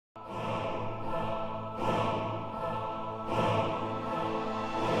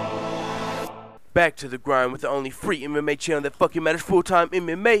Back to the grind with the only free MMA channel that fucking matters, full-time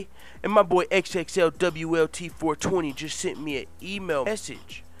MMA. And my boy XXLWLT420 just sent me an email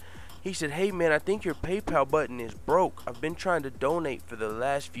message. He said, hey man, I think your PayPal button is broke. I've been trying to donate for the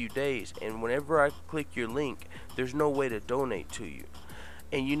last few days, and whenever I click your link, there's no way to donate to you.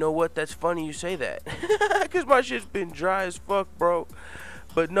 And you know what? That's funny you say that. Because my shit's been dry as fuck, bro.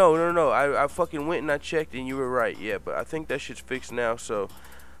 But no. I fucking went and I checked, and you were right. Yeah, but I think that shit's fixed now, so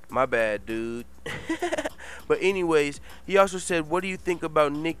my bad, dude. But anyways, he also said, what do you think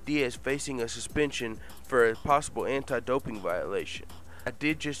about Nick Diaz facing a suspension for a possible anti-doping violation? I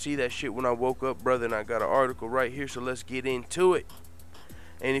did just see that shit when I woke up, brother, and I got an article right here, so let's get into it.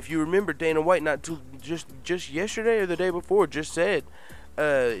 And if you remember, Dana White just yesterday or the day before just said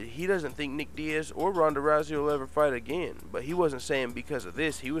he doesn't think Nick Diaz or Ronda Rousey will ever fight again. But he wasn't saying because of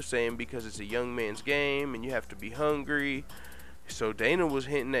this. He was saying because it's a young man's game and you have to be hungry. So Dana was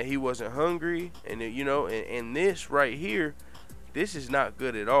hinting that he wasn't hungry, and you know, and this right here, this is not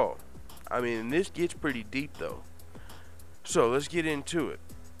good at all. I mean, this gets pretty deep though. So let's get into it.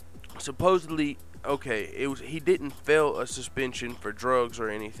 Supposedly, okay, he didn't fail a suspension for drugs or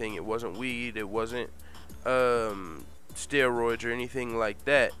anything. It wasn't weed. It wasn't steroids or anything like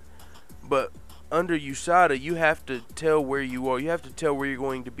that. But under USADA, you have to tell where you are. You have to tell where you're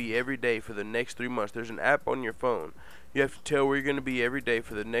going to be every day for the next 3 months. There's an app on your phone. You have to tell where you're going to be every day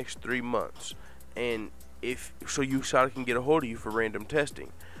for the next 3 months. And so USADA can get a hold of you for random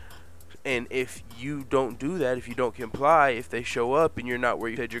testing. And if you don't do that, if you don't comply, if they show up and you're not where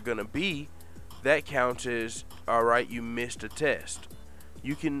you said you're going to be, that counts as, alright, you missed a test.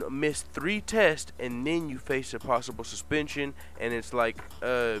 You can miss 3 tests and then you face a possible suspension, and it's like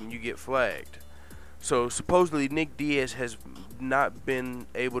you get flagged. So supposedly Nick Diaz has not been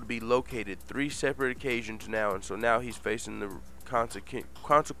able to be located 3 separate occasions now, and so now he's facing the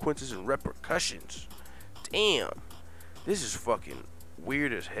consequences and repercussions. Damn, this is fucking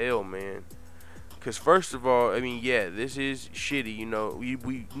weird as hell, man. Because first of all, I mean, yeah, this is shitty, you know.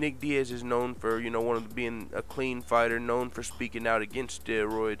 Nick Diaz is known for, you know, being a clean fighter, known for speaking out against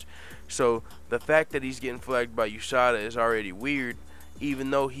steroids. So the fact that he's getting flagged by USADA is already weird, even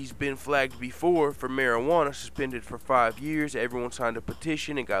though he's been flagged before for marijuana, suspended for 5 years. Everyone signed a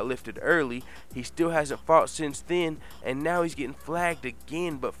petition and got lifted early. He still hasn't fought since then, and now he's getting flagged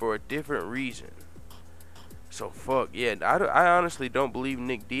again, but for a different reason. So fuck yeah, I honestly don't believe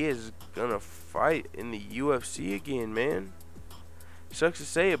Nick Diaz is gonna fight in the UFC again, man. Sucks to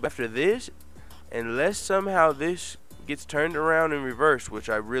say, but after this, unless somehow this gets turned around and reversed, which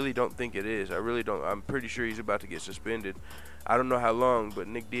I really don't think it is. I really don't. I'm pretty sure he's about to get suspended. I don't know how long, but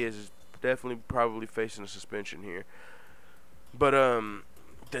Nick Diaz is definitely probably facing a suspension here. But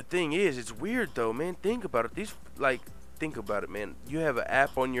the thing is, it's weird though, man. Think about it. Think about it, man. You have an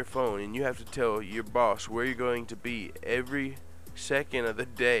app on your phone, and you have to tell your boss where you're going to be every second of the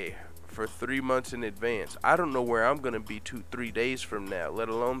day for 3 months in advance. I don't know where I'm going to be 2-3 days from now, let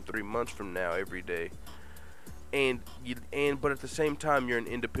alone 3 months from now every day. But at the same time, you're an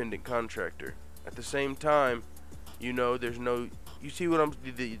independent contractor. At the same time, you know, there's no, you see what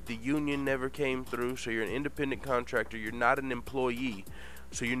the union never came through, so you're an independent contractor. You're not an employee.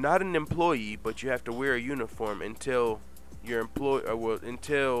 So you're not an employee, but you have to wear a uniform until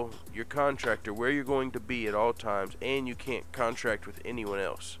until your contractor where you're going to be at all times, and you can't contract with anyone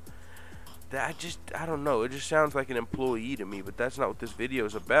else. I don't know, it just sounds like an employee to me, but that's not what this video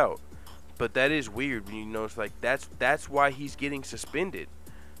is about. But that is weird, you know. It's like that's why he's getting suspended,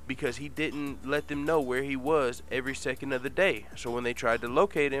 because he didn't let them know where he was every second of the day. So when they tried to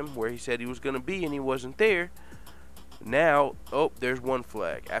locate him where he said he was going to be and he wasn't there, now, oh, there's 1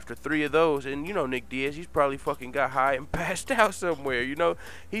 flag. After 3 of those, and you know Nick Diaz, he's probably fucking got high and passed out somewhere, you know.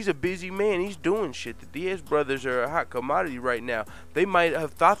 He's a busy man. He's doing shit. The Diaz brothers are a hot commodity right now. They might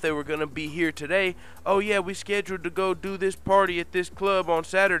have thought they were going to be here today. Oh, yeah, we scheduled to go do this party at this club on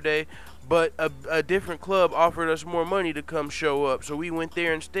Saturday, but a different club offered us more money to come show up, so we went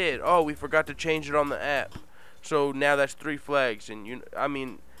there instead. Oh, we forgot to change it on the app. So now that's 3 flags, and I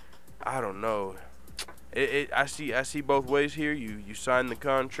mean, I don't know. I see both ways here. You sign the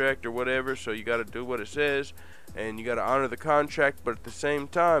contract or whatever, so you got to do what it says, and you got to honor the contract. But at the same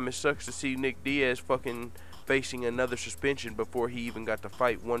time, it sucks to see Nick Diaz fucking facing another suspension before he even got to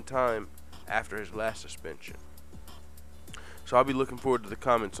fight 1 time after his last suspension. So I'll be looking forward to the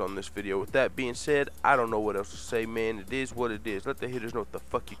comments on this video. With that being said, I don't know what else to say, man. It is what it is. Let the hitters know what the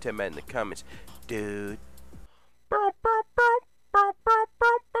fuck you tell me in the comments, dude.